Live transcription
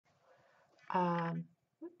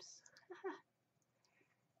Whoops.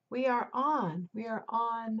 We are on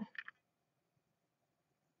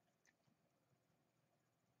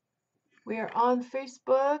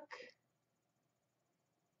Facebook,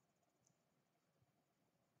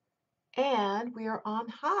 and we are on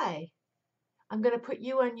Hi. I'm going to put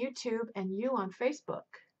you on YouTube and you on Facebook.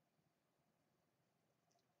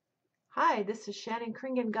 Hi, this is Shannon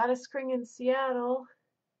Kringen, Goddess KRING in Seattle.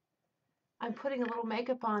 I'm putting a little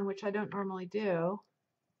makeup on, which I don't normally do.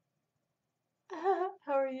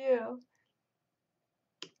 How are you?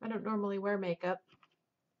 I don't normally wear makeup,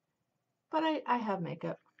 but I have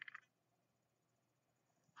makeup.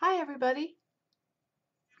 Hi, everybody.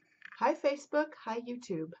 Hi, Facebook. Hi,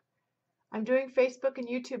 YouTube. I'm doing Facebook and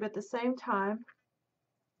YouTube at the same time.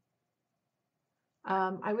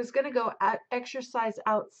 I was going to go exercise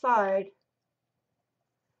outside,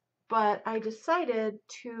 but I decided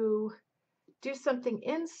to do something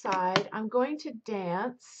inside. I'm going to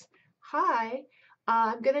dance. Hi.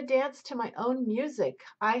 I'm going to dance to my own music.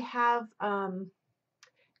 I have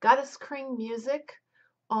Goddess KRING music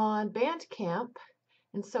on Bandcamp,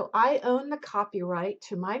 and so I own the copyright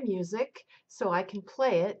to my music, so I can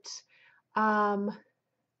play it.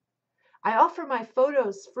 I offer my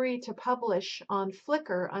photos free to publish on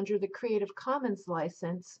Flickr under the Creative Commons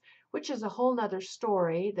license, which is a whole nother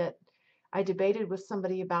story that I debated with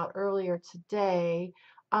somebody about earlier today.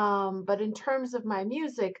 But in terms of my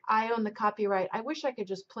music, I own the copyright. I wish I could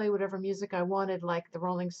just play whatever music I wanted, like the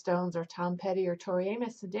Rolling Stones or Tom Petty or Tori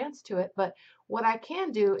Amos, and dance to it. But what I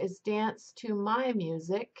can do is dance to my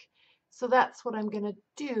music. So that's what I'm going to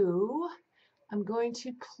do. I'm going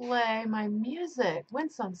to play my music,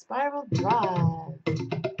 Windsong Spiral Drive.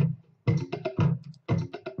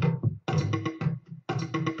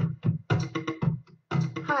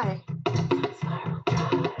 Hi.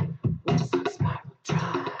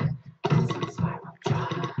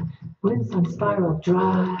 Windsong Spiral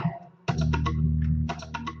Drive.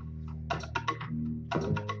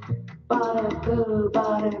 Bada boo,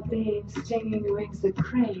 bada bing, stinging rings the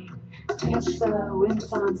crane. Catch the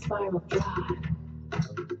windsong spiral drive.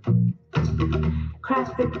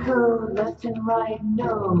 Crack the code, left and right,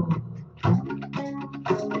 no.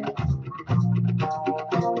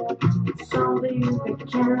 Solving the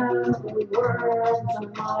can of words on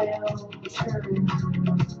my own terms.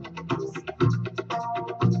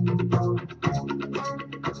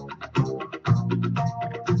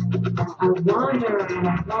 I wander,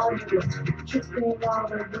 tripping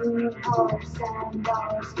over green color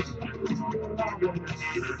sandbars,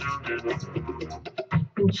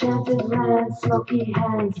 enchanted land, smoky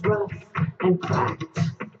hands, rough and cracked.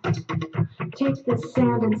 Take the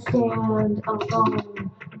sand and stand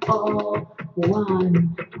alone, all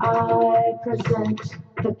one. I present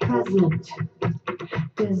the present,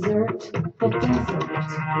 desert the desert.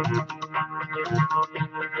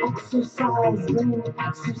 Exercise, bring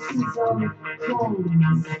exorcism,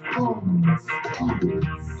 cleanse, cleanse, cleanse.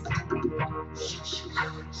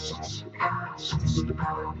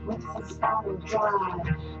 Windsong spiral drive,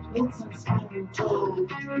 windsong spiral drive.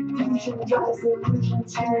 Fusion drives illusion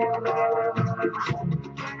to erosion.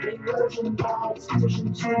 Erosion guides fusion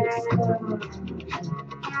to explosion.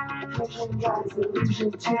 Fusion drives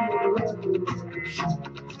illusion to erosion.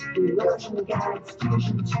 Erosion guides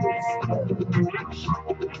fusion to explosion.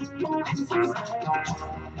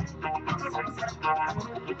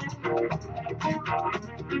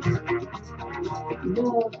 No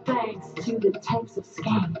thanks to the tanks of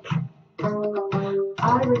skank.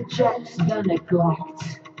 I reject the neglect.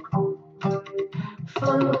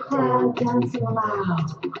 Funnel cloud dancing loud.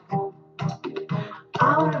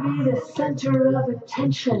 I want to be the center of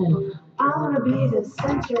attention. I want to be the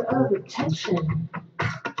center of attention.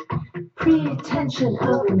 Pre-tension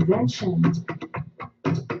of invention.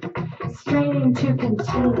 Straining to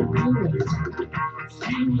contain the demon.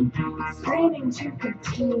 Straining to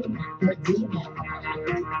contain the demon.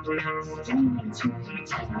 Straining to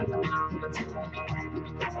contain the demon.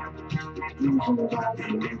 Fusion drives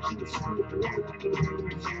illusion to erosion.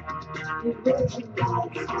 Erosion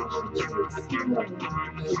guides fusion to explosion.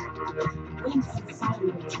 Windsong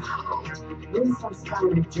spiral drive. Windsong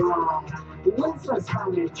spiral drive. Windsong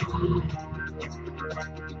spiral drive.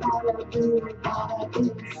 Bada boo, bada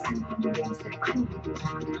bing, singing rings the cream.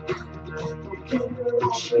 Finger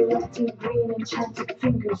lash, electing green, enchanted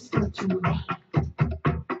fingers go to me.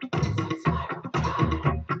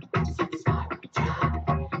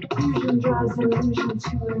 Fusion drives illusion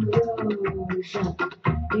to erosion.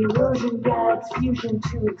 Erosion guides fusion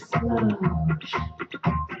to explosion.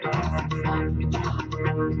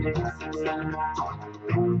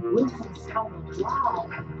 Winsong spiral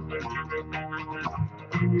drive.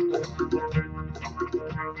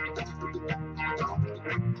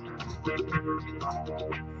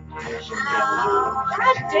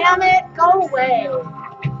 God damn it, go away.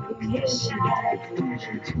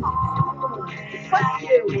 Fuck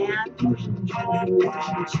you, man.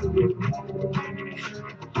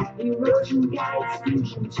 Erosion guides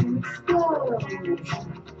fusion to explosion.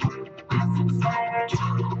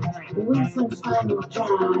 Winsong spiral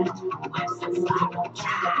drive.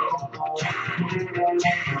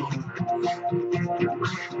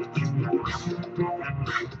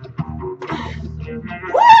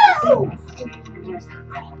 Woo!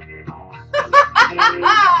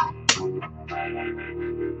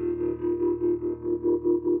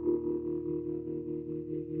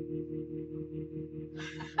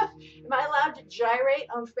 Am I allowed to gyrate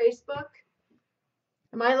on Facebook?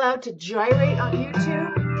 Am I allowed to gyrate on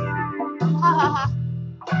YouTube? Ha ha ha.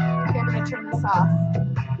 Okay, I'm going to turn this off.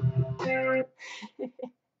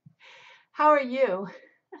 How are you?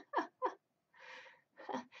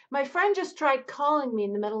 My friend just tried calling me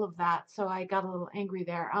in the middle of that, so I got a little angry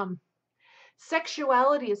there.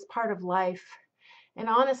 Sexuality is part of life, and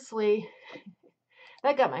honestly,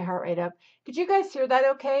 that got my heart rate up. Could you guys hear that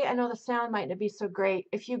okay? I know the sound might not be so great.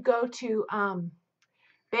 If you go to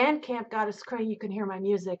Bandcamp Goddess KRING, you can hear my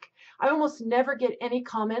music. I almost never get any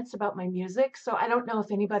comments about my music, so I don't know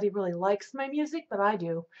if anybody really likes my music, but I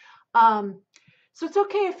do. So it's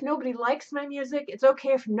okay if nobody likes my music. It's okay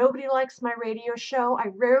if nobody likes my radio show. I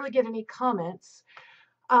rarely get any comments.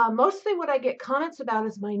 Mostly what I get comments about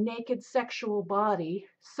is my naked sexual body.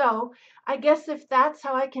 So I guess if that's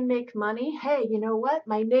how I can make money, hey, you know what?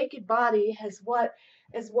 My naked body is what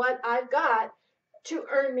I've got to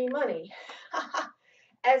earn me money.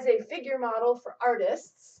 As a figure model for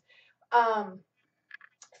artists,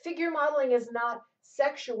 figure modeling is not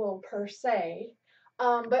sexual per se,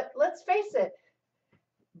 but let's face it,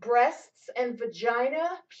 breasts and vagina,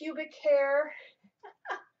 pubic hair,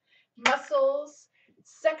 muscles,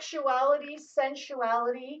 sexuality,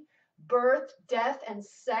 sensuality, birth, death, and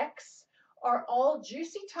sex are all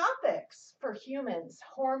juicy topics for humans.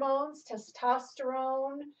 Hormones,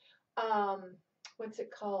 testosterone, what's it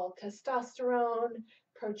called? Testosterone,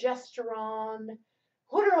 progesterone.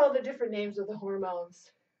 What are all the different names of the hormones?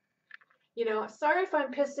 You know, sorry if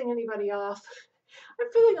I'm pissing anybody off.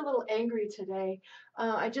 I'm feeling a little angry today.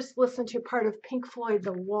 I just listened to part of Pink Floyd,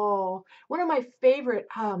 The Wall. One of my favorite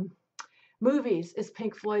movies is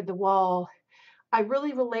Pink Floyd, The Wall. I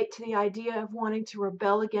really relate to the idea of wanting to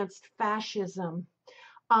rebel against fascism.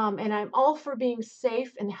 And I'm all for being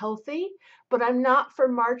safe and healthy, but I'm not for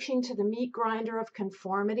marching to the meat grinder of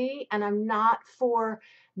conformity, and I'm not for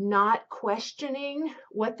not questioning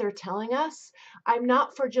what they're telling us. I'm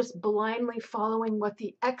not for just blindly following what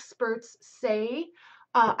the experts say.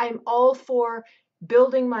 I'm all for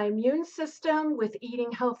building my immune system with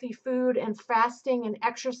eating healthy food and fasting and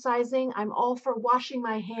exercising. I'm all for washing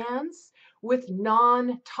my hands with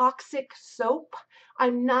non-toxic soap.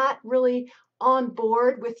 I'm not really on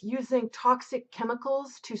board with using toxic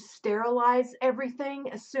chemicals to sterilize everything,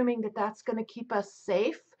 assuming that that's going to keep us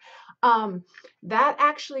safe. That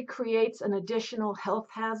actually creates an additional health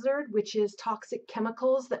hazard, which is toxic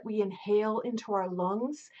chemicals that we inhale into our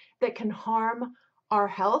lungs that can harm our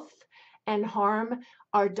health and harm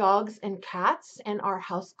our dogs and cats and our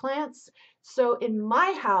houseplants. So in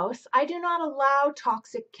my house, I do not allow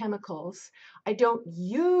toxic chemicals. I don't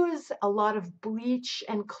use a lot of bleach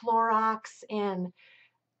and Clorox and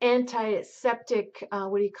antiseptic,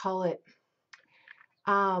 what do you call it?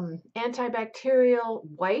 Antibacterial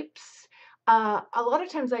wipes. A lot of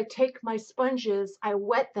times I take my sponges, I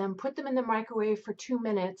wet them, put them in the microwave for 2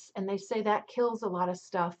 minutes, and they say that kills a lot of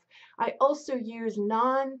stuff. I also use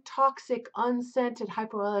non-toxic, unscented,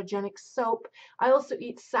 hypoallergenic soap. I also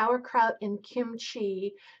eat sauerkraut and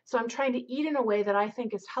kimchi. So I'm trying to eat in a way that I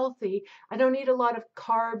think is healthy. I don't eat a lot of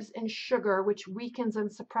carbs and sugar, which weakens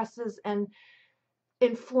and suppresses and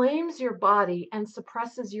inflames your body and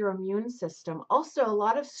suppresses your immune system. Also, a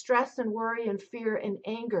lot of stress and worry and fear and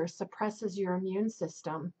anger suppresses your immune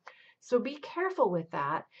system. So be careful with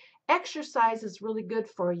that. Exercise is really good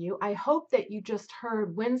for you. I hope that you just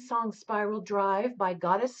heard Windsong Spiral Drive by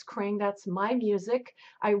Goddess KRING. That's my music.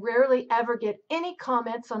 I rarely ever get any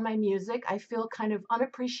comments on my music. I feel kind of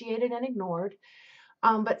unappreciated and ignored.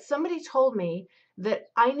 But somebody told me that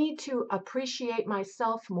I need to appreciate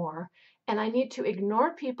myself more, and I need to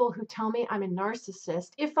ignore people who tell me I'm a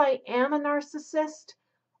narcissist. If I am a narcissist,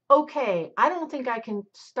 okay, I don't think I can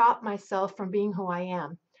stop myself from being who I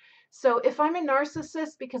am. So if I'm a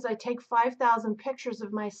narcissist because I take 5,000 pictures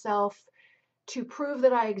of myself to prove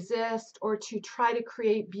that I exist or to try to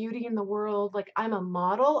create beauty in the world. Like, I'm a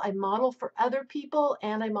model. I model for other people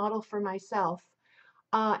and I model for myself.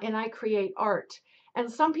 And I create art. And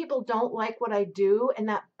some people don't like what I do, and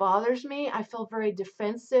that bothers me. I feel very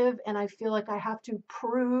defensive, and I feel like I have to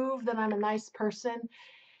prove that I'm a nice person.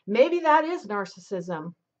 Maybe that is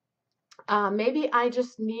narcissism. Maybe I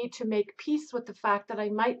just need to make peace with the fact that I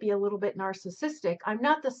might be a little bit narcissistic. I'm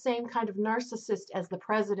not the same kind of narcissist as the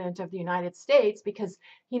President of the United States, because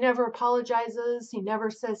he never apologizes. He never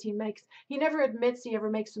says he never admits he ever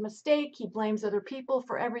makes a mistake. He blames other people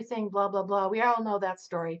for everything, blah, blah, blah. We all know that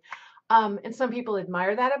story. And some people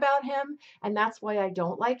admire that about him, and that's why I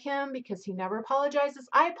don't like him, because he never apologizes.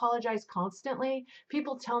 I apologize constantly.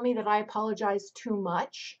 People tell me that I apologize too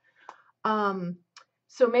much.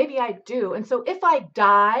 So maybe I do. And so if I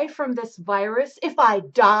die from this virus,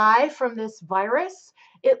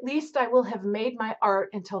 at least I will have made my art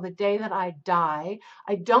until the day that I die.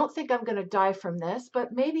 I don't think I'm going to die from this,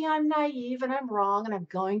 but maybe I'm naive and I'm wrong and I'm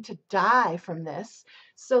going to die from this.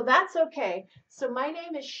 So that's okay. So my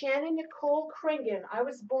name is Shannon Nicole Kringen. I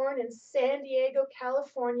was born in San Diego,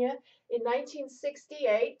 California in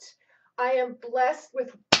 1968. I am blessed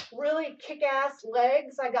with really kick-ass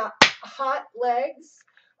legs. I got hot legs.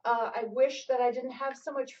 I wish that I didn't have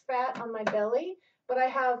so much fat on my belly, but I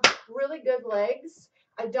have really good legs.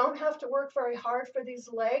 I don't have to work very hard for these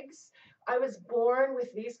legs. I was born with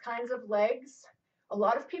these kinds of legs. A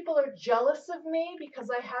lot of people are jealous of me because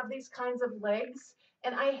I have these kinds of legs,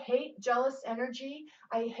 and I hate jealous energy.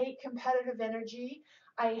 I hate competitive energy.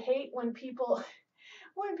 I hate when people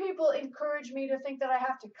encourage me to think that I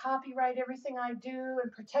have to copyright everything I do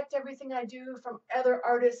and protect everything I do from other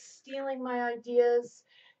artists stealing my ideas.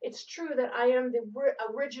 It's true that I am the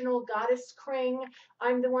original Goddess KRING.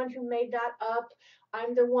 I'm the one who made that up.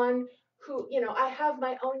 I'm the one who, I have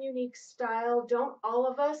my own unique style. Don't all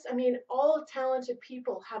of us? I mean, all talented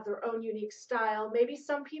people have their own unique style. Maybe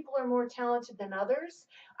some people are more talented than others.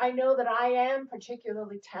 I know that I am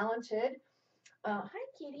particularly talented. Hi,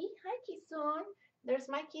 kitty. Hi, Kisun. There's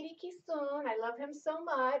my kitty Kisun. I love him so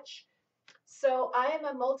much. So I am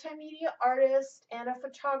a multimedia artist and a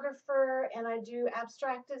photographer, and I do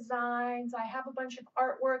abstract designs. I have a bunch of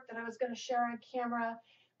artwork that I was going to share on camera,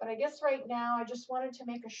 but I guess right now I just wanted to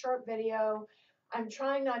make a short video. I'm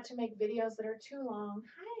trying not to make videos that are too long.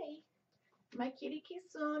 Hi, my kitty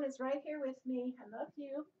Kisun is right here with me. I love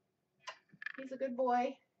you. He's a good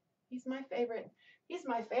boy. He's my favorite. He's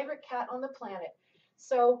my favorite cat on the planet.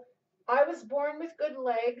 So I was born with good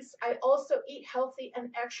legs. I also eat healthy and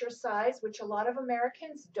exercise, which a lot of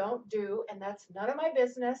Americans don't do, and that's none of my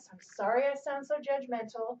business. I'm sorry I sound so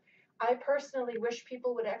judgmental. I personally wish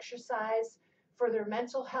people would exercise for their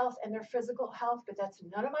mental health and their physical health, but that's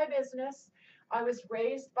none of my business. I was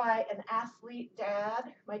raised by an athlete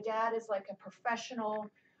dad. My dad is like a professional.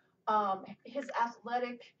 His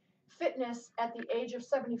athletic fitness at the age of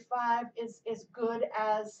 75 is as good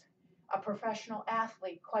as a professional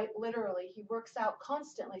athlete, quite literally. He works out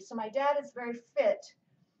constantly. So my dad is very fit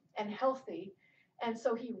and healthy. And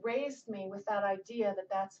so he raised me with that idea that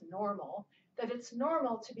that's normal, that it's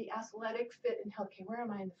normal to be athletic, fit, and healthy. Where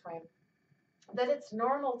am I in the frame? That it's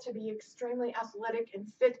normal to be extremely athletic and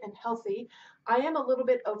fit and healthy. I am a little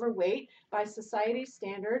bit overweight by society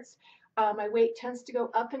standards. My weight tends to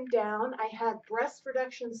go up and down. I had breast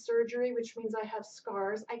reduction surgery, which means I have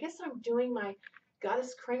scars. I guess I'm doing my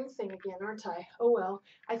Goddess KRING thing again, aren't I? Oh well.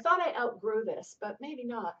 I thought I outgrew this, but maybe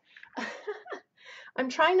not. I'm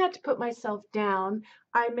trying not to put myself down.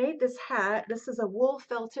 I made this hat. This is a wool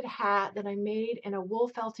felted hat that I made in a wool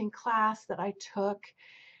felting class that I took.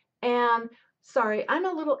 And sorry, I'm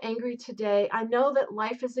a little angry today. I know that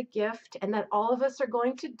life is a gift and that all of us are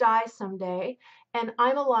going to die someday. And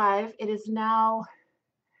I'm alive. It is now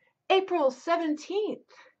April 17th,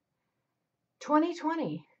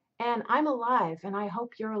 2020. And I'm alive, and I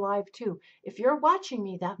hope you're alive too. If you're watching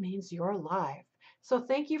me, that means you're alive. So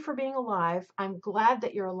thank you for being alive. I'm glad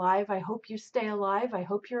that you're alive. I hope you stay alive. I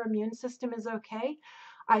hope your immune system is okay.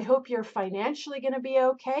 I hope you're financially going to be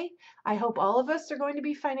okay. I hope all of us are going to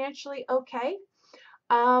be financially okay.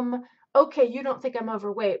 Okay, you don't think I'm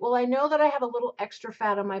overweight. Well, I know that I have a little extra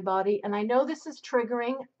fat on my body, and I know this is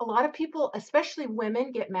triggering. A lot of people, especially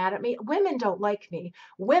women, get mad at me. Women don't like me.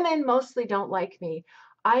 Women mostly don't like me.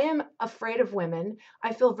 I am afraid of women.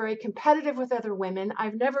 I feel very competitive with other women.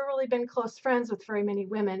 I've never really been close friends with very many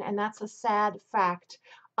women, and that's a sad fact.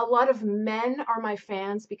 A lot of men are my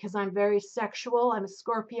fans because I'm very sexual. I'm a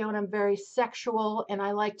Scorpio and I'm very sexual, and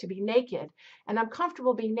I like to be naked, and I'm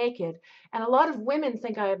comfortable being naked. And a lot of women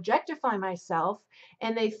think I objectify myself,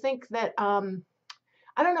 and they think that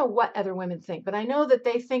I don't know what other women think, but I know that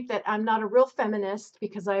they think that I'm not a real feminist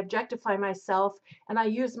because I objectify myself and I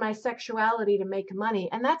use my sexuality to make money.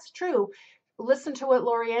 And that's true. Listen to what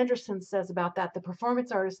Laurie Anderson says about that, the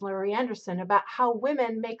performance artist Laurie Anderson, about how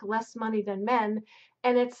women make less money than men.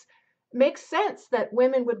 And it's makes sense that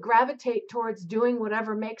women would gravitate towards doing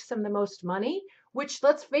whatever makes them the most money, which,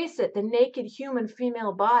 let's face it, the naked human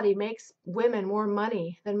female body makes women more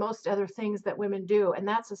money than most other things that women do. And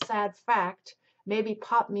that's a sad fact. Maybe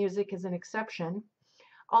pop music is an exception.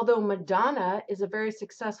 Although Madonna is a very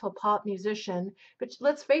successful pop musician, but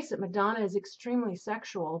let's face it, Madonna is extremely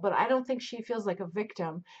sexual, but I don't think she feels like a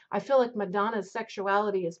victim. I feel like Madonna's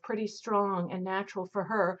sexuality is pretty strong and natural for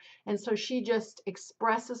her, and so she just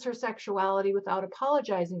expresses her sexuality without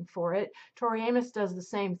apologizing for it. Tori Amos does the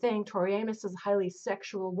same thing. Tori Amos is a highly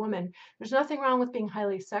sexual woman. There's nothing wrong with being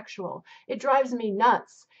highly sexual. It drives me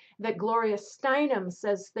nuts that Gloria Steinem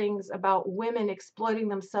says things about women exploiting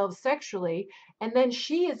themselves sexually, and then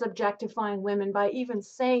she is objectifying women by even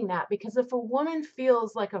saying that, because if a woman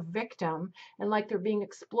feels like a victim and like they're being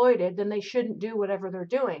exploited, then they shouldn't do whatever they're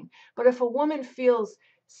doing. But if a woman feels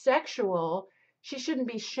sexual, she shouldn't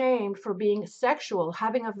be shamed for being sexual.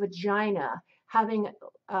 Having a vagina, having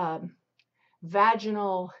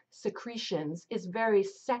vaginal secretions is very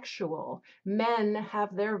sexual. Men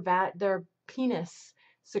have their penis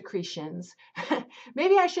secretions.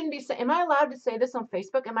 Maybe I shouldn't be saying, am I allowed to say this on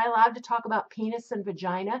Facebook? Am I allowed to talk about penis and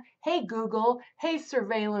vagina? Hey, Google. Hey,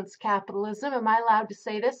 surveillance capitalism. Am I allowed to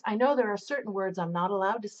say this? I know there are certain words I'm not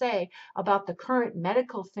allowed to say about the current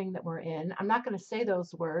medical thing that we're in. I'm not going to say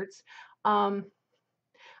those words. I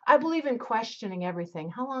believe in questioning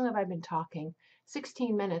everything. How long have I been talking?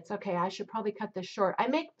 16 minutes. Okay, I should probably cut this short. I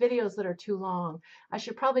make videos that are too long. I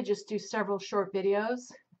should probably just do several short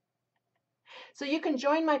videos. So you can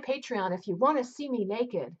join my Patreon if you want to see me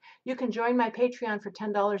naked. You can join my Patreon for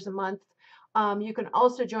 $10 a month. You can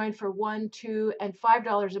also join for $1, $2, and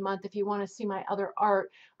 $5 a month if you want to see my other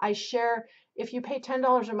art. I share, if you pay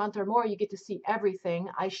 $10 a month or more, you get to see everything.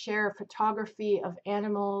 I share photography of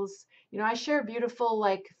animals. You know, I share beautiful,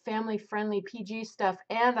 like family-friendly PG stuff,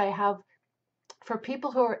 and I have for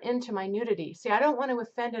people who are into my nudity. See, I don't want to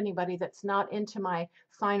offend anybody that's not into my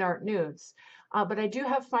fine art nudes. But I do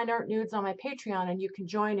have fine art nudes on my Patreon, and you can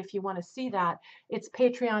join if you want to see that. It's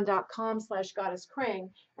patreon.com/Goddess KRING,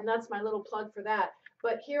 and that's my little plug for that.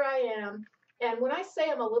 But here I am. And when I say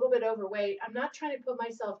I'm a little bit overweight, I'm not trying to put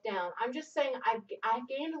myself down. I'm just saying I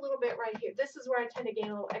gained a little bit right here. This is where I tend to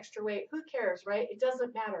gain a little extra weight. Who cares, right? It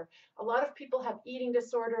doesn't matter. A lot of people have eating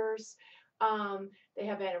disorders. They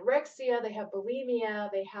have anorexia, they have bulimia,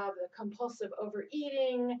 they have the compulsive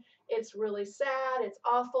overeating. It's really sad, it's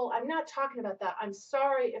awful. I'm not talking about that. I'm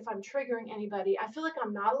sorry if I'm triggering anybody. I feel like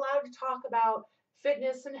I'm not allowed to talk about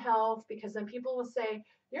fitness and health, because then people will say,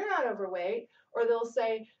 you're not overweight, or they'll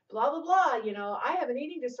say, blah, blah, blah, you know, I have an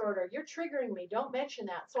eating disorder. You're triggering me. Don't mention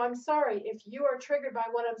that. So I'm sorry if you are triggered by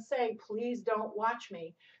what I'm saying, please don't watch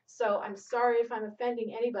me. So I'm sorry if I'm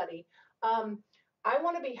offending anybody. I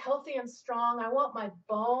want to be healthy and strong. I want my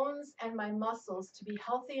bones and my muscles to be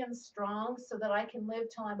healthy and strong so that I can live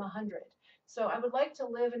till I'm 100. So I would like to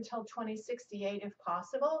live until 2068 if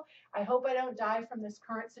possible. I hope I don't die from this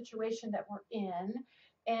current situation that we're in.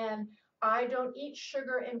 And I don't eat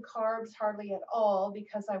sugar and carbs hardly at all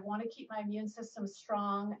because I want to keep my immune system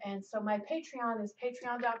strong. And so my Patreon is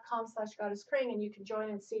patreon.com/Goddess KRING, and you can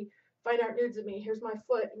join and see fine art nudes of me. Here's my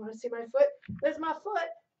foot. You want to see my foot? There's my foot.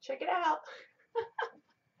 Check it out.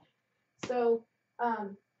 So, hi,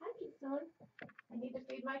 Keystone. I need to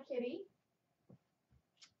feed my kitty.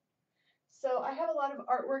 So I have a lot of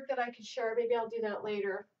artwork that I could share. Maybe I'll do that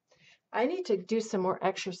later. I need to do some more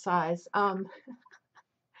exercise.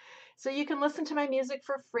 So you can listen to my music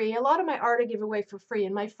for free. A lot of my art I give away for free.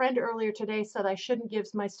 And my friend earlier today said I shouldn't give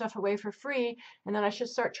my stuff away for free and that I should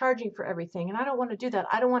start charging for everything. And I don't want to do that.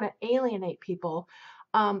 I don't want to alienate people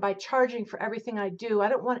by charging for everything I do. I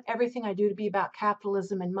don't want everything I do to be about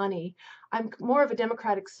capitalism and money. I'm more of a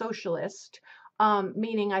democratic socialist,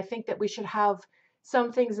 meaning I think that we should have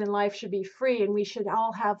some things in life should be free, and we should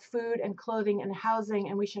all have food and clothing and housing,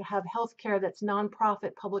 and we should have health care that's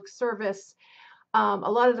nonprofit public service. A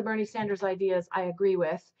lot of the Bernie Sanders ideas I agree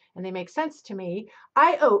with, and they make sense to me.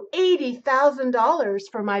 I owe $80,000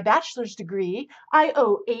 for my bachelor's degree. I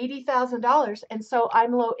owe $80,000, and so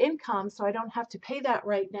I'm low income, so I don't have to pay that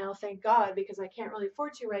right now, thank God, because I can't really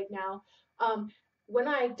afford to right now. When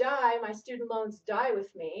I die, my student loans die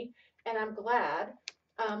with me, and I'm glad.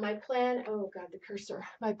 My plan, oh God, the cursor.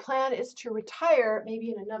 My plan is to retire,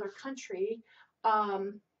 maybe in another country,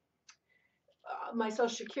 my Social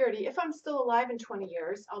Security. If I'm still alive in 20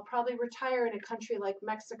 years, I'll probably retire in a country like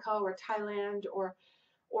Mexico or Thailand or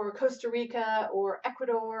Costa Rica or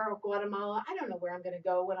Ecuador or Guatemala. I don't know where I'm going to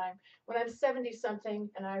go when I'm 70 something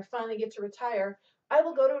and I finally get to retire. I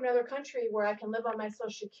will go to another country where I can live on my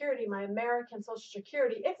Social Security, my American Social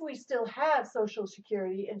Security, if we still have Social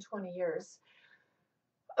Security in 20 years.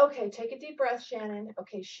 Okay, take a deep breath, Shannon.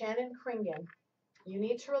 Okay, Shannon Kringen, you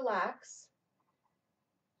need to relax.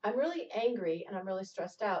 I'm really angry and I'm really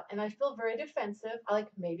stressed out and I feel very defensive. Like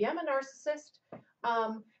maybe I'm a narcissist,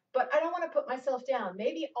 but I don't want to put myself down.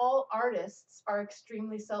 Maybe all artists are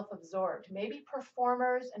extremely self-absorbed. Maybe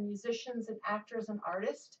performers and musicians and actors and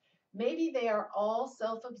artists, maybe they are all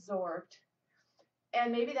self-absorbed.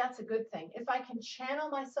 And maybe that's a good thing. If I can channel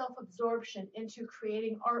my self-absorption into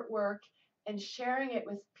creating artwork and sharing it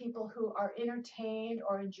with people who are entertained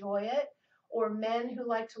or enjoy it, or men who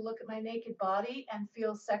like to look at my naked body and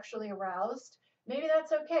feel sexually aroused, maybe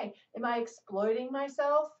that's okay. Am I exploiting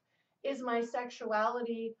myself? Is my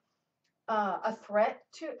sexuality a threat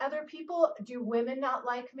to other people? Do women not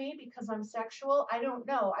like me because I'm sexual? I don't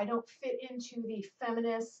know. I don't fit into the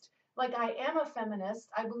feminist. Like I am a feminist.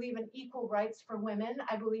 I believe in equal rights for women.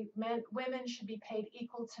 I believe women should be paid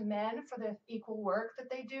equal to men for the equal work that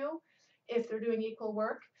they do if they're doing equal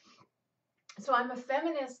work. So I'm a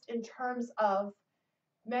feminist in terms of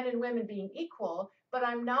men and women being equal, but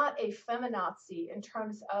I'm not a feminazi in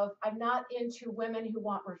terms of I'm not into women who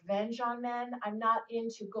want revenge on men. I'm not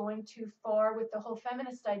into going too far with the whole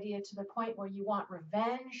feminist idea to the point where you want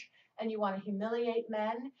revenge and you want to humiliate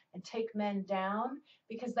men and take men down,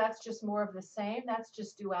 because that's just more of the same. That's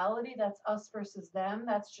just duality. That's us versus them.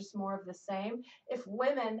 That's just more of the same. If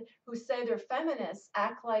women who say they're feminists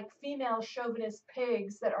act like female chauvinist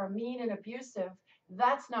pigs that are mean and abusive,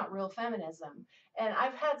 that's not real feminism. And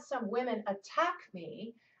I've had some women attack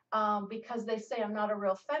me because they say I'm not a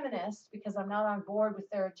real feminist because I'm not on board with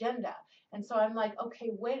their agenda. And so I'm like, okay,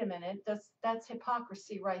 wait a minute, that's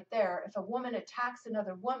hypocrisy right there. If a woman attacks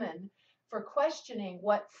another woman for questioning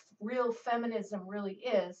what real feminism really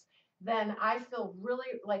is, then I feel really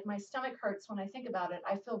like my stomach hurts when I think about it.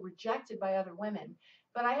 I feel rejected by other women.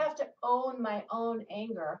 But I have to own my own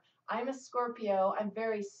anger. I'm a Scorpio. I'm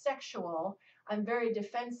very sexual. I'm very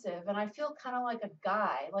defensive, and I feel kind of like a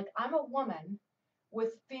guy. Like I'm a woman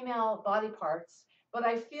with female body parts, but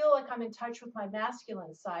I feel like I'm in touch with my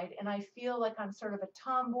masculine side, and I feel like I'm sort of a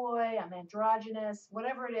tomboy, I'm androgynous,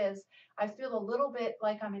 whatever it is. I feel a little bit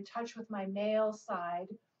like I'm in touch with my male side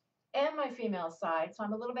and my female side, so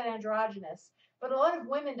I'm a little bit androgynous. But a lot of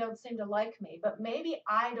women don't seem to like me, but maybe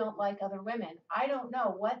I don't like other women. I don't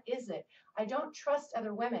know. What is it? I don't trust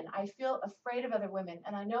other women. I feel afraid of other women.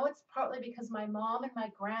 And I know it's partly because my mom and my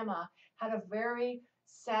grandma had a very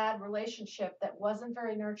sad relationship that wasn't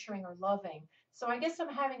very nurturing or loving. So I guess I'm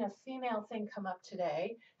having a female thing come up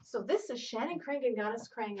today. So this is Shannon Kring and Goddess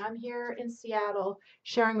KRING. I'm here in Seattle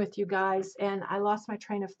sharing with you guys, and I lost my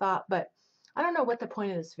train of thought, but I don't know what the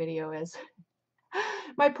point of this video is.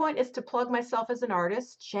 My point is to plug myself as an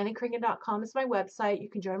artist. ShannonKringen.com is my website. You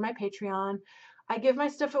can join my Patreon. I give my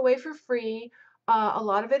stuff away for free. A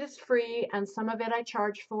lot of it is free, and some of it I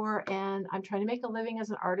charge for, and I'm trying to make a living as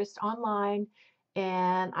an artist online,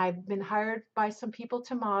 and I've been hired by some people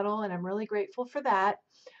to model, and I'm really grateful for that.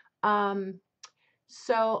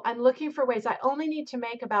 So I'm looking for ways. I only need to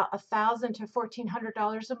make about $1,000 to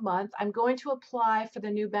 $1,400 a month. I'm going to apply for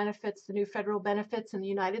the new benefits, the new federal benefits in the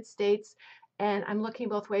United States. And I'm looking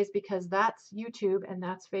both ways because that's YouTube and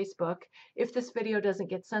that's Facebook. If this video doesn't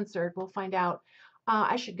get censored, we'll find out.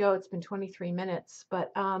 I should go. It's been 23 minutes,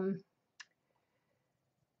 but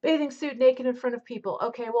bathing suit naked in front of people.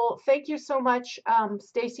 Okay, well, thank you so much,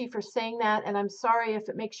 Stacy, for saying that. And I'm sorry if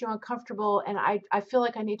it makes you uncomfortable. And I feel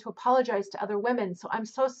like I need to apologize to other women. So I'm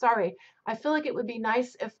so sorry. I feel like it would be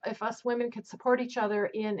nice if us women could support each other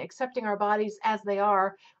in accepting our bodies as they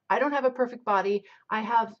are. I don't have a perfect body. I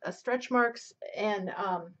have stretch marks and,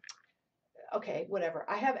 okay, whatever.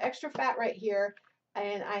 I have extra fat right here.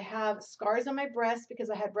 And I have scars on my breasts because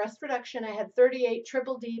I had breast reduction. I had 38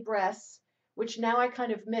 triple D breasts, which now I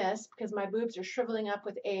kind of miss because my boobs are shriveling up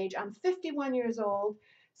with age. I'm 51 years old,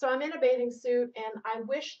 so I'm in a bathing suit, and I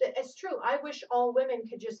wish that, it's true, I wish all women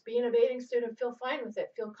could just be in a bathing suit and feel fine with it,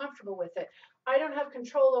 feel comfortable with it. I don't have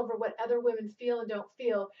control over what other women feel and don't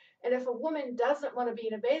feel, and if a woman doesn't want to be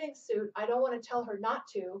in a bathing suit, I don't want to tell her not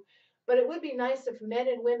to, but it would be nice if men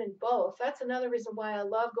and women both. That's another reason why I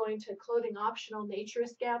love going to clothing optional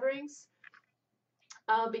naturist gatherings,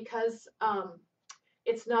 because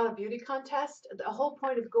It's not a beauty contest. The whole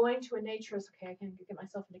point of going to a naturist, okay, I can get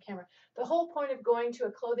myself into camera. The whole point of going to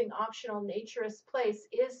a clothing optional naturist place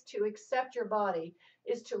is to accept your body,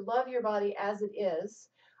 is to love your body as it is.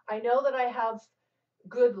 I know that I have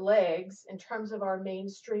good legs in terms of our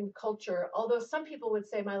mainstream culture, although some people would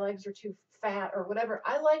say my legs are too fat or whatever.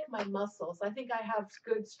 I like my muscles. I think I have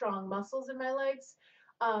good, strong muscles in my legs.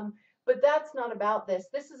 Um, but that's not about this.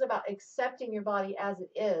 This is about accepting your body as it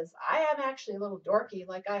is. I am actually a little dorky.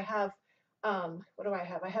 Like I have, what do I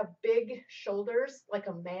have? I have big shoulders like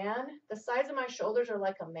a man. The size of my shoulders are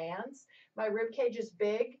like a man's. My rib cage is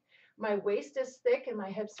big. My waist is thick and my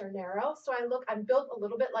hips are narrow. So I'm built a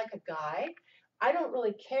little bit like a guy. I don't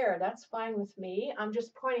really care. That's fine with me. I'm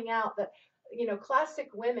just pointing out that, you know, classic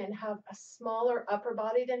women have a smaller upper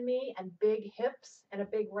body than me and big hips and a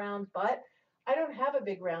big round butt. I don't have a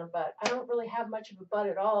big round butt. I don't really have much of a butt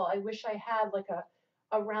at all. I wish I had like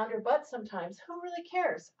a rounder butt sometimes. Who really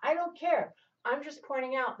cares? I don't care. I'm just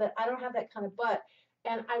pointing out that I don't have that kind of butt.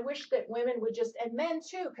 And I wish that women would just, and men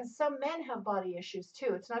too, because some men have body issues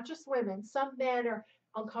too. It's not just women. Some men are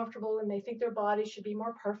uncomfortable and they think their body should be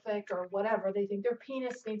more perfect or whatever. They think their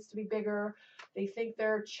penis needs to be bigger. They think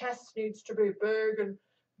their chest needs to be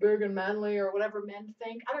big and manly or whatever men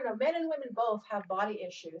think. I don't know. Men and women both have body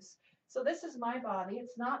issues. So this is my body.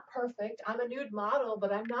 It's not perfect. I'm a nude model,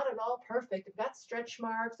 but I'm not at all perfect. I've got stretch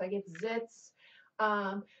marks. I get zits.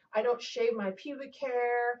 I don't shave my pubic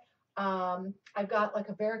hair. I've got like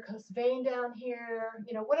a varicose vein down here,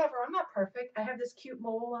 you know, whatever. I'm not perfect. I have this cute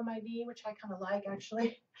mole on my knee, which I kind of like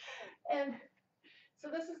actually. And so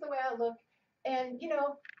this is the way I look. And, you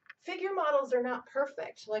know, figure models are not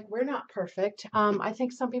perfect. Like we're not perfect. I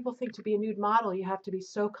think some people think to be a nude model, you have to be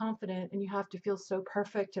so confident and you have to feel so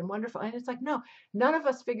perfect and wonderful. And it's like, no, none of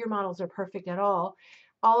us figure models are perfect at all.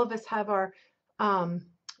 All of us have our,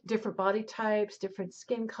 different body types, different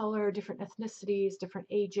skin color, different ethnicities, different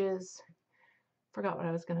ages. Forgot what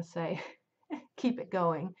I was going to say. Keep it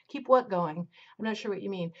going. Keep what going? I'm not sure what you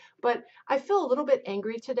mean. But I feel a little bit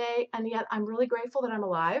angry today, and yet I'm really grateful that I'm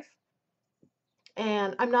alive.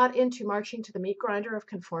 And I'm not into marching to the meat grinder of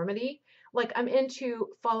conformity. Like I'm into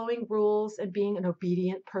following rules and being an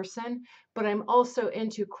obedient person, but I'm also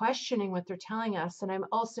into questioning what they're telling us. And I'm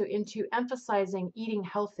also into emphasizing eating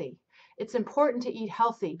healthy. It's important to eat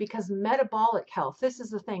healthy because metabolic health, this is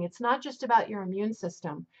the thing, it's not just about your immune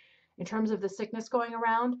system. In terms of the sickness going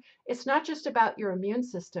around, it's not just about your immune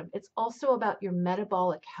system, it's also about your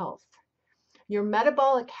metabolic health. Your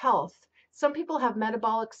metabolic health, some people have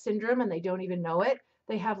metabolic syndrome and they don't even know it.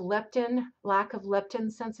 They have leptin, lack of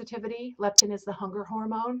leptin sensitivity. Leptin is the hunger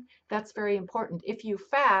hormone. That's very important. If you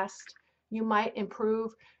fast, you might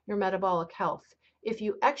improve your metabolic health. If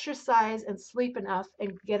you exercise and sleep enough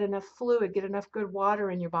and get enough fluid, get enough good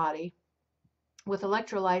water in your body with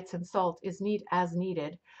electrolytes and salt is as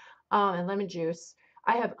needed, and lemon juice.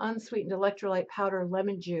 I have unsweetened electrolyte powder,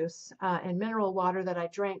 lemon juice, and mineral water that I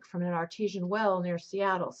drank from an artesian well near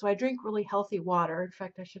Seattle. So I drink really healthy water. In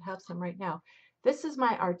fact, I should have some right now. This is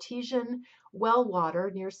my artesian well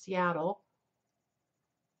water near Seattle.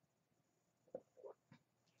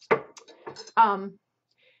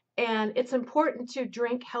 And it's important to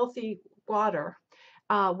drink healthy water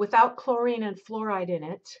without chlorine and fluoride in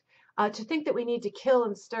it. To think that we need to kill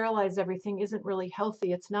and sterilize everything isn't really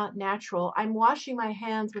healthy. It's not natural. I'm washing my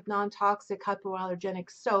hands with non-toxic hypoallergenic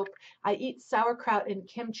soap. I eat sauerkraut and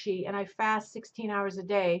kimchi, and I fast 16 hours a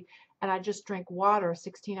day, and I just drink water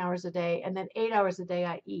 16 hours a day, and then 8 hours a day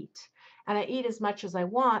I eat. And I eat as much as I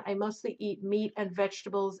want. I mostly eat meat and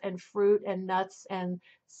vegetables and fruit and nuts and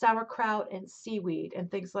sauerkraut and seaweed and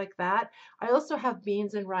things like that. I also have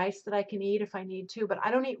beans and rice that I can eat if I need to, but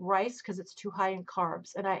I don't eat rice because it's too high in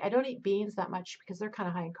carbs. And I don't eat beans that much because they're kind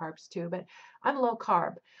of high in carbs too, but I'm low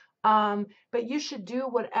carb. But you should do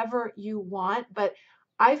whatever you want. But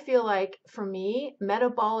I feel like for me,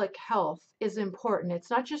 metabolic health is important.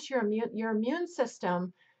 It's not just your immune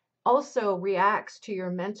system also reacts to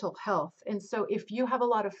your mental health. And so if you have a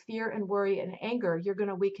lot of fear and worry and anger, you're going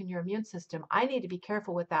to weaken your immune system. I need to be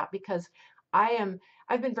careful with that because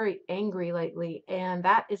I've been very angry lately, and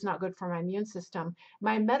that is not good for my immune system.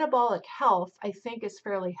 My metabolic health, I think, is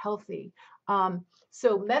fairly healthy.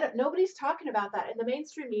 So nobody's talking about that in the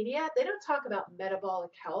mainstream media. They don't talk about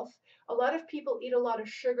metabolic health. A lot of people eat a lot of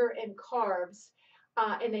sugar and carbs,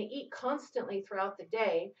 and they eat constantly throughout the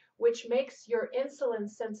day, which makes your insulin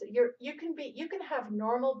sensitive. You can have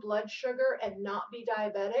normal blood sugar and not be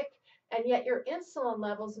diabetic, and yet your insulin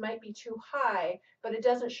levels might be too high, but it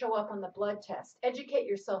doesn't show up on the blood test. Educate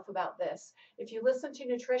yourself about this. If you listen to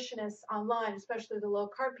nutritionists online, especially the low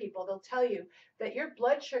carb people, they'll tell you that your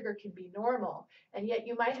blood sugar can be normal, and yet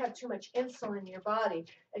you might have too much insulin in your body,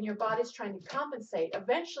 and your body's trying to compensate.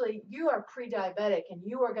 Eventually, you are pre-diabetic, and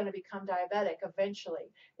you are going to become diabetic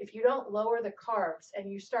eventually. If you don't lower the carbs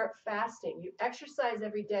and you start fasting, you exercise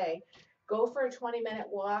every day, go for a 20-minute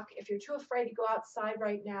walk. If you're too afraid to go outside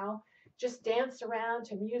right now, just dance around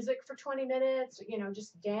to music for 20 minutes,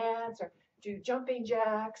 just dance or do jumping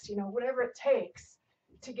jacks, whatever it takes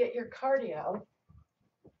to get your cardio.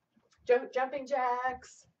 Jumping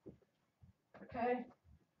jacks, okay?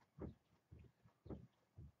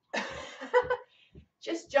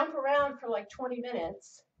 Just jump around for like 20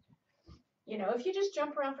 minutes. If you just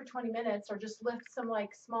jump around for 20 minutes or just lift some like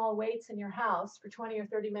small weights in your house for 20 or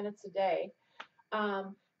 30 minutes a day,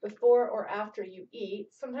 before or after you eat.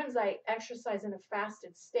 Sometimes I exercise in a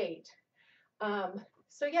fasted state.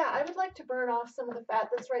 So yeah, I would like to burn off some of the fat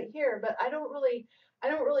that's right here, but I don't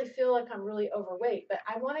really feel like I'm really overweight, but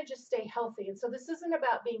I want to just stay healthy. And so this isn't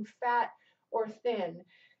about being fat or thin.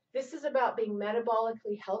 This is about being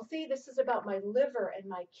metabolically healthy. This is about my liver and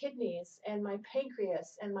my kidneys and my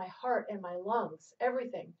pancreas and my heart and my lungs,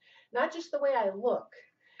 everything, not just the way I look.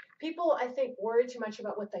 People, I think, worry too much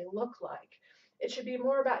about what they look like. It should be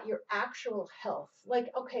more about your actual health. Like,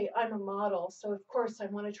 okay, I'm a model, so of course I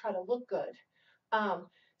want to try to look good.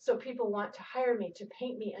 So people want to hire me to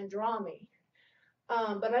paint me and draw me.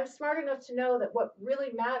 But I'm smart enough to know that what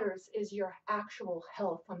really matters is your actual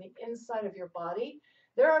health on the inside of your body.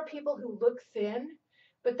 There are people who look thin,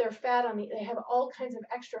 but they're fat they have all kinds of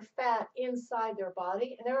extra fat inside their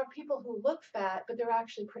body. And there are people who look fat, but they're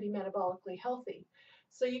actually pretty metabolically healthy.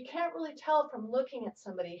 So you can't really tell from looking at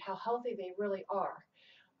somebody how healthy they really are.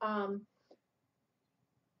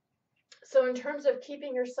 So in terms of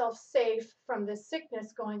keeping yourself safe from this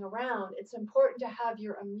sickness going around, it's important to have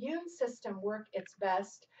your immune system work its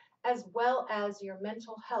best, as well as your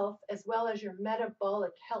mental health, as well as your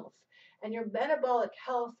metabolic health. And your metabolic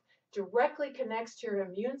health directly connects to your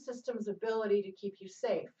immune system's ability to keep you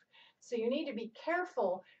safe. So you need to be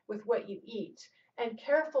careful with what you eat and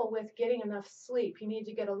careful with getting enough sleep. You need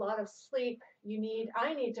to get a lot of sleep.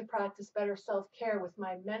 I need to practice better self-care with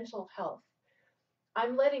my mental health.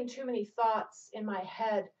 I'm letting too many thoughts in my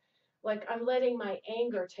head, like I'm letting my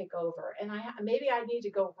anger take over, and maybe I need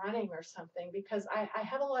to go running or something, because I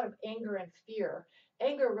have a lot of anger and fear.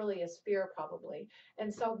 Anger really is fear, probably.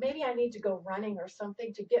 And so maybe I need to go running or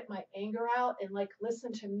something to get my anger out and like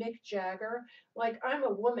listen to Mick Jagger. Like, I'm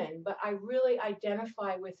a woman, but I really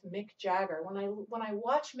identify with Mick Jagger. When I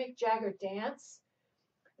watch Mick Jagger dance,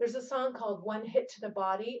 there's a song called One Hit to the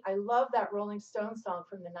Body. I love that Rolling Stones song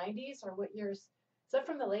from the 90s, or what years? Is that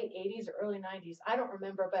from the late 80s or early 90s? I don't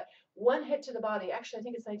remember, but One Hit to the Body. Actually, I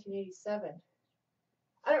think it's 1987.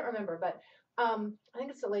 I don't remember, but I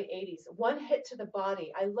think it's the late 80s. One Hit to the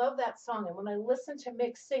Body. I love that song. And when I listen to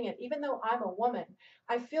Mick sing it, even though I'm a woman,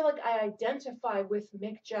 I feel like I identify with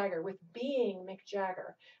Mick Jagger, with being Mick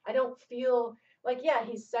Jagger. I don't feel like, yeah,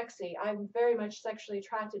 he's sexy. I'm very much sexually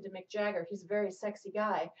attracted to Mick Jagger. He's a very sexy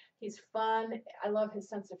guy. He's fun. I love his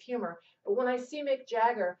sense of humor. But when I see Mick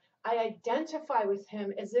Jagger, I identify with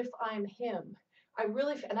him as if I'm him.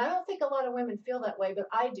 And I don't think a lot of women feel that way, but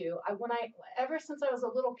I do. Ever since I was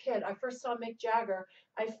a little kid, I first saw Mick Jagger,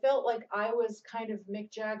 I felt like I was kind of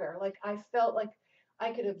Mick Jagger. Like, I felt like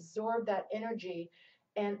I could absorb that energy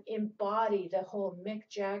and embody the whole Mick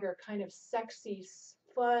Jagger kind of sexy,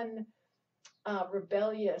 fun,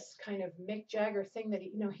 rebellious kind of Mick Jagger thing that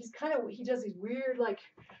he does these weird like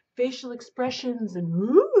facial expressions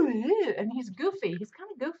and he's goofy. He's kind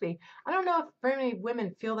of goofy. I don't know if very many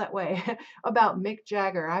women feel that way about Mick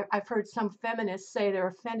Jagger. I've heard some feminists say they're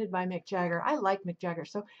offended by Mick Jagger. I like Mick Jagger,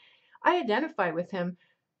 so I identify with him.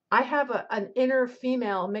 I have an inner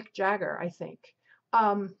female Mick Jagger, I think.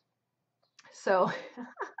 So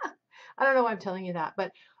I don't know why I'm telling you that,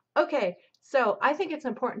 but okay. So I think it's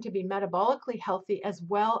important to be metabolically healthy as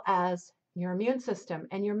well as your immune system.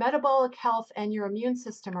 And your metabolic health and your immune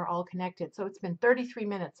system are all connected. So it's been 33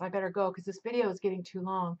 minutes. I better go because this video is getting too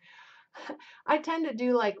long. I tend to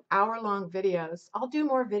do like hour-long videos. I'll do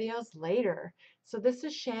more videos later. So this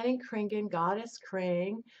is Shannon Kringen, Goddess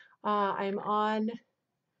KRING. I'm on...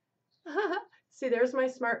 See, there's my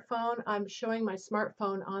smartphone. I'm showing my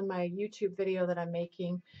smartphone on my YouTube video that I'm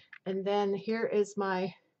making. And then here is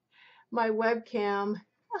my webcam.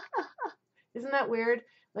 Isn't that weird?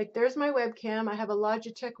 Like, there's my webcam. I have a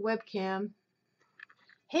Logitech webcam.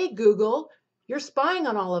 Hey, Google, you're spying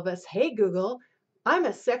on all of us. Hey, Google, I'm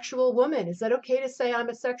a sexual woman. Is that okay to say I'm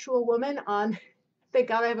a sexual woman on, thank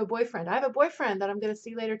God I have a boyfriend. I have a boyfriend that I'm going to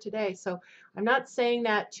see later today. So I'm not saying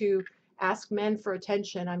that to ask men for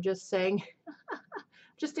attention. I'm just saying,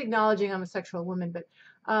 just acknowledging I'm a sexual woman, but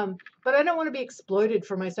I don't want to be exploited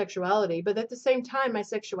for my sexuality. But at the same time, my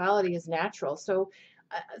sexuality is natural. So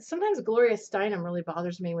sometimes Gloria Steinem really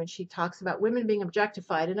bothers me when she talks about women being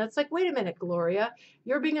objectified. And it's like, wait a minute, Gloria,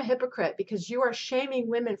 you're being a hypocrite because you are shaming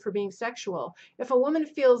women for being sexual. If a woman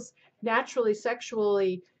feels naturally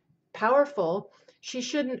sexually powerful, she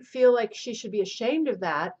shouldn't feel like she should be ashamed of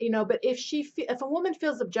that, you know. But if a woman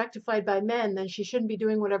feels objectified by men, then she shouldn't be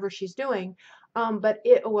doing whatever she's doing.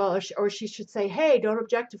 Or she should say, hey, don't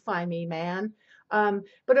objectify me, man.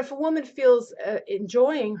 But if a woman feels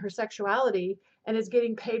enjoying her sexuality and is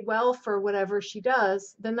getting paid well for whatever she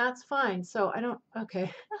does, then that's fine. So I don't,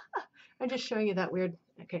 okay. I'm just showing you that weird.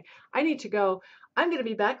 Okay, I need to go. I'm going to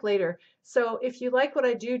be back later. So if you like what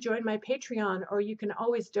I do, join my Patreon, or you can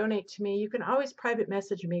always donate to me. You can always private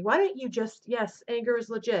message me. Why don't you just, yes, anger is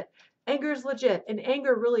legit. Anger is legit, and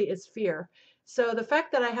anger really is fear. So the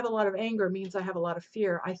fact that I have a lot of anger means I have a lot of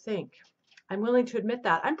fear, I think. I'm willing to admit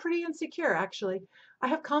that. I'm pretty insecure, actually. I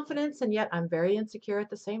have confidence, and yet I'm very insecure at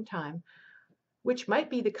the same time, which might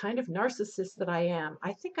be the kind of narcissist that I am.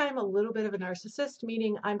 I think I'm a little bit of a narcissist,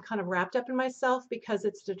 meaning I'm kind of wrapped up in myself because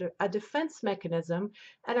it's a defense mechanism,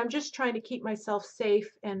 and I'm just trying to keep myself safe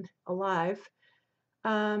and alive.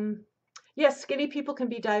 Yes, skinny people can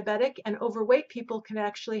be diabetic, and overweight people can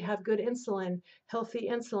actually have good insulin, healthy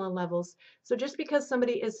insulin levels. So just because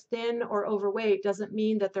somebody is thin or overweight doesn't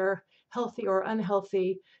mean that they're healthy or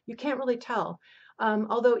unhealthy. You can't really tell.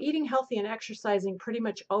 Although eating healthy and exercising pretty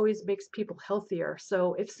much always makes people healthier.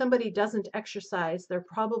 So if somebody doesn't exercise, they're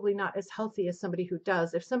probably not as healthy as somebody who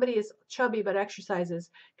does. If somebody is chubby but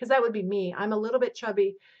exercises, because that would be me. I'm a little bit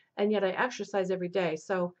chubby and yet I exercise every day.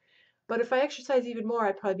 So, but if I exercise even more,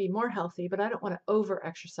 I'd probably be more healthy, but I don't want to over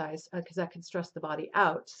exercise because that can stress the body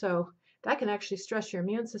out. So that can actually stress your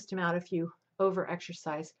immune system out if you over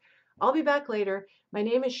exercise. I'll be back later. My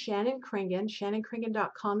name is Shannon Kringen.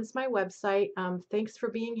 ShannonKringen.com is my website. Thanks for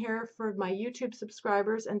being here for my YouTube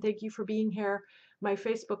subscribers, and thank you for being here, my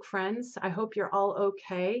Facebook friends. I hope you're all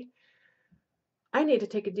okay. I need to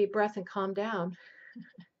take a deep breath and calm down.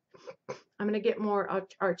 I'm going to get more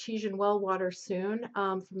artesian well water soon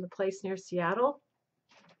from the place near Seattle.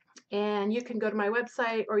 And you can go to my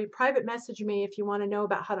website or you private message me if you want to know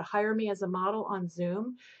about how to hire me as a model on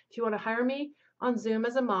Zoom. If you want to hire me on Zoom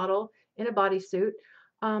as a model in a bodysuit,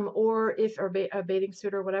 or a bathing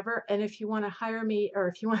suit or whatever. And if you want to hire me, or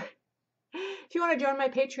if you want to join my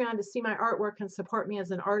Patreon to see my artwork and support me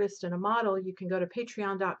as an artist and a model, you can go to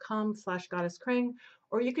patreon.com/Goddess KRING,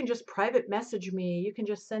 or you can just private message me. You can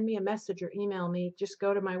just send me a message or email me. Just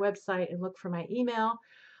go to my website and look for my email.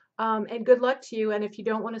 And good luck to you. And if you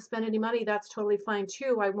don't want to spend any money, that's totally fine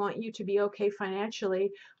too. I want you to be okay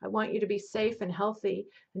financially. I want you to be safe and healthy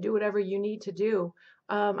and do whatever you need to do.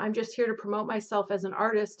 I'm just here to promote myself as an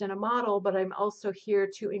artist and a model, but I'm also here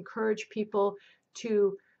to encourage people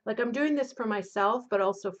to, like, I'm doing this for myself, but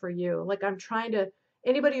also for you. Like, I'm trying to,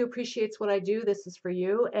 anybody who appreciates what I do, this is for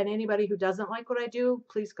you. And anybody who doesn't like what I do,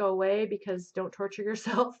 please go away because don't torture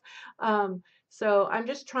yourself. So I'm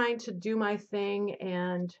just trying to do my thing,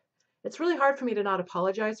 and it's really hard for me to not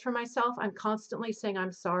apologize for myself. I'm constantly saying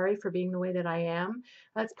I'm sorry for being the way that I am.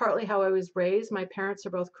 That's partly how I was raised. My parents are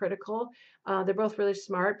both critical. They're both really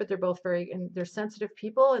smart, but they're both and they're sensitive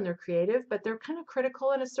people and they're creative, but they're kind of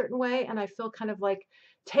critical in a certain way. And I feel kind of like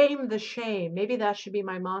tame the shame. Maybe that should be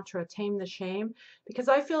my mantra, tame the shame, because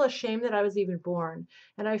I feel ashamed that I was even born.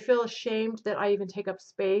 And I feel ashamed that I even take up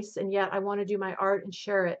space, and yet I want to do my art and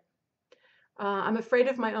share it. I'm afraid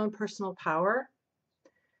of my own personal power.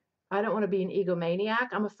 I don't want to be an egomaniac.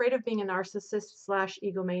 I'm afraid of being a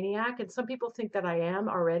narcissist/egomaniac. And some people think that I am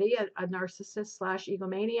already a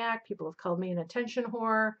narcissist/egomaniac. People have called me an attention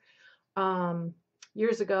whore.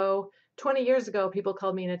 Years ago, 20 years ago, people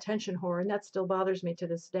called me an attention whore, and that still bothers me to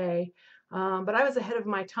this day. But I was ahead of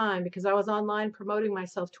my time because I was online promoting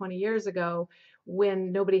myself 20 years ago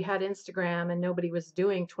when nobody had Instagram and nobody was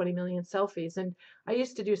doing 20 million selfies. And I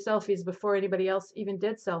used to do selfies before anybody else even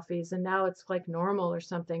did selfies, and now it's like normal or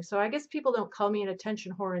something. So I guess people don't call me an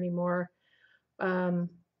attention whore anymore. Yeah,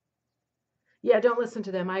 don't listen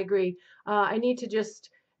to them. I agree. I need to just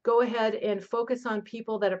go ahead and focus on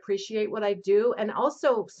people that appreciate what I do. And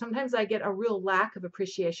also, sometimes I get a real lack of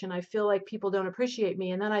appreciation. I feel like people don't appreciate me.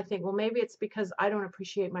 And then I think, well, maybe it's because I don't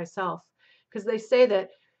appreciate myself. Because they say that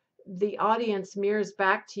the audience mirrors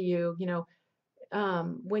back to you, you know,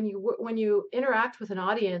 when you interact with an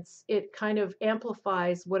audience, it kind of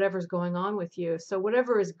amplifies whatever's going on with you. So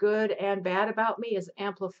whatever is good and bad about me is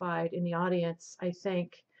amplified in the audience, I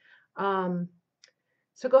think. Um,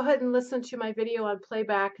 so go ahead and listen to my video on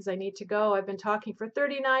playback because I need to go. I've been talking for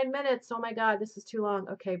 39 minutes. Oh my God, this is too long.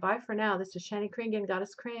 Okay, bye for now. This is Shannon Kringen,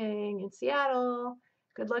 Goddess KRING in Seattle.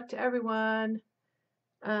 Good luck to everyone.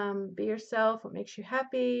 Be yourself. What makes you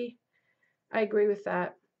happy? I agree with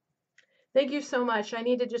that. Thank you so much. I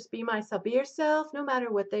need to just be myself. Be yourself, no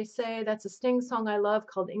matter what they say. That's a Sting song I love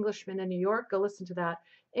called Englishman in New York. Go listen to that.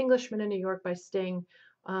 Englishman in New York by Sting.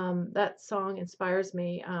 That song inspires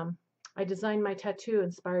me. I designed my tattoo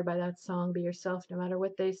inspired by that song. Be yourself, no matter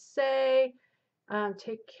what they say.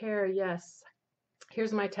 Take care. Yes.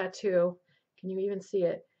 Here's my tattoo. Can you even see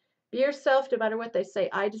it? Be yourself, no matter what they say.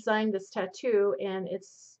 I designed this tattoo, and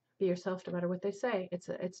it's be yourself no matter what they say.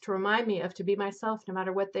 It's to remind me of to be myself no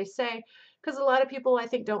matter what they say, because a lot of people I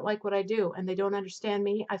think don't like what I do and they don't understand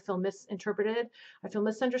me. I feel misinterpreted. I feel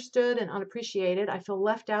misunderstood and unappreciated. I feel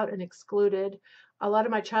left out and excluded. A lot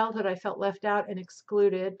of my childhood I felt left out and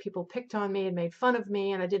excluded. People picked on me and made fun of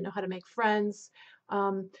me, and I didn't know how to make friends.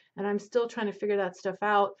 And I'm still trying to figure that stuff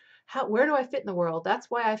out. Where do I fit in the world?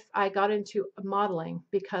 That's why I got into modeling,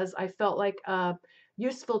 because I felt like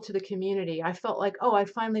useful to the community. I felt like, oh, I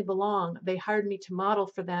finally belong. They hired me to model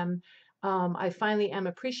for them. I finally am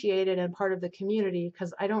appreciated and part of the community,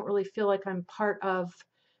 because I don't really feel like I'm part of,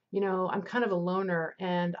 I'm kind of a loner,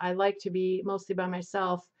 and I like to be mostly by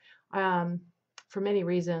myself for many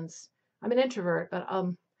reasons. I'm an introvert, but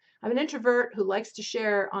I'm an introvert who likes to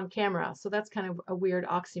share on camera. So that's kind of a weird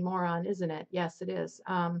oxymoron, isn't it? Yes, it is.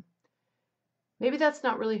 Maybe that's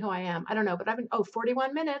not really who I am. I don't know, but I've been,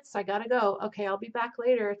 41 minutes. I gotta go. Okay, I'll be back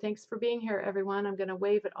later. Thanks for being here, everyone. I'm gonna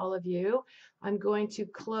wave at all of you. I'm going to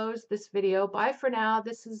close this video. Bye for now.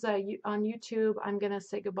 This is on YouTube. I'm gonna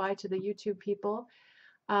say goodbye to the YouTube people.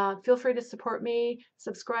 Feel free to support me.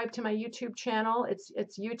 Subscribe to my YouTube channel. It's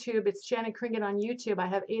YouTube. It's Shannon Kringen on YouTube. I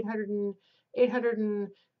have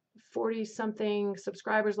 840 something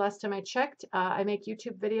subscribers last time I checked. I make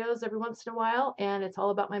YouTube videos every once in a while, and it's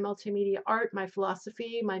all about my multimedia art, my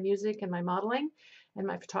philosophy, my music, and my modeling, and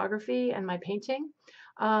my photography, and my painting.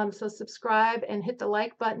 So subscribe and hit the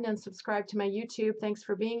like button and subscribe to my YouTube. Thanks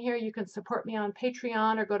for being here. You can support me on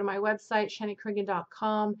Patreon or go to my website,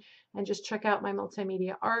 shannonkringen.com, and just check out my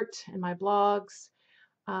multimedia art and my blogs.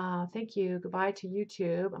 Thank you. Goodbye to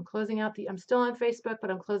YouTube. I'm closing out I'm still on Facebook,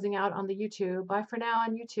 but I'm closing out on the YouTube. Bye for now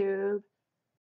on YouTube.